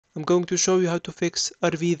I'm going to show you how to fix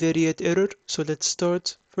RV variate error. So let's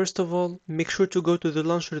start. First of all, make sure to go to the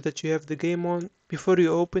launcher that you have the game on. Before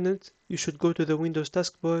you open it, you should go to the Windows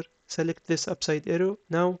taskbar, select this upside arrow.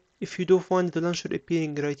 Now, if you do find the launcher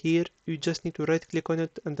appearing right here, you just need to right click on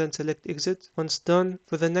it and then select exit. Once done,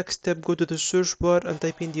 for the next step, go to the search bar and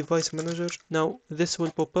type in device manager. Now this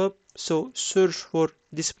will pop up, so search for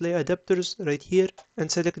display adapters right here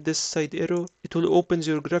and select this side arrow. It will open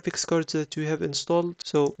your graphics cards that you have installed,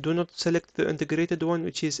 so do not select the integrated one,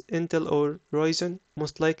 which is Intel or Ryzen.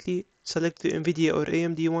 Most likely select the NVIDIA or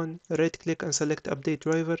AMD one, right click and select update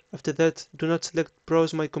driver. After that, do not select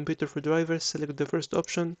browse my computer for drivers, select the first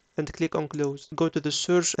option and click on close. Go to the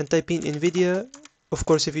search and type in NVIDIA. Of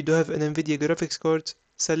course, if you do have an NVIDIA graphics card,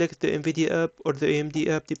 select the NVIDIA app or the AMD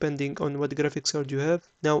app depending on what graphics card you have.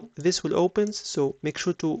 Now this will open, so make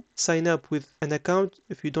sure to sign up with an account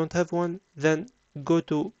if you don't have one. Then go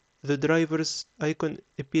to the drivers icon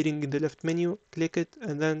appearing in the left menu, click it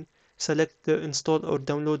and then select the install or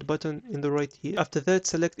download button in the right here. After that,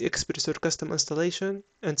 select Express or custom installation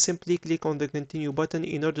and simply click on the continue button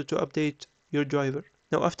in order to update your driver.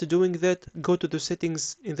 Now after doing that, go to the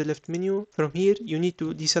settings in the left menu. From here, you need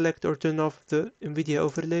to deselect or turn off the NVIDIA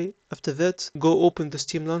overlay. After that, go open the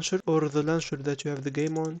Steam launcher or the launcher that you have the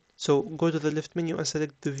game on. So go to the left menu and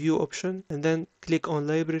select the view option and then click on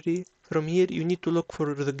library. From here, you need to look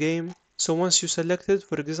for the game. So once you select it,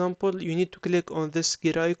 for example, you need to click on this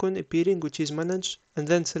gear icon appearing, which is manage, and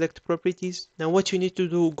then select properties. Now what you need to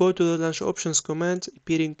do, go to the launch options command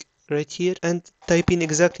appearing right here and type in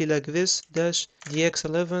exactly like this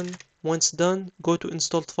 -dx11. Once done, go to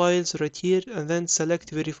installed files right here and then select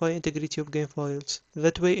verify integrity of game files.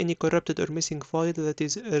 That way any corrupted or missing file that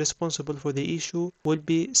is responsible for the issue will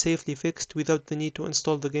be safely fixed without the need to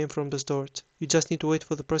install the game from the start. You just need to wait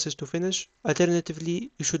for the process to finish. Alternatively,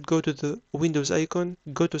 you should go to the Windows icon,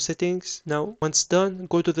 go to settings. Now once done,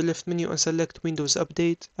 go to the left menu and select Windows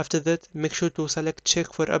Update. After that, make sure to select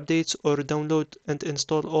check for updates or download and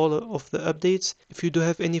install all of the updates. If you do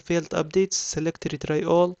have any failed updates, select retry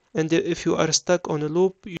all. And if you are stuck on a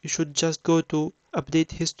loop, you should just go to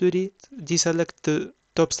update history, deselect the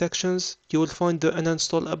top sections. You will find the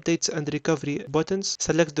uninstall updates and recovery buttons.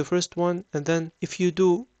 Select the first one, and then if you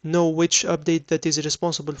do know which update that is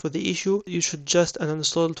responsible for the issue, you should just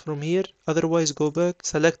uninstall it from here. Otherwise, go back,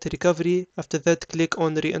 select recovery. After that, click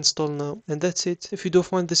on reinstall now. And that's it. If you do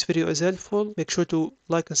find this video is helpful, make sure to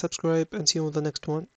like and subscribe, and see you on the next one.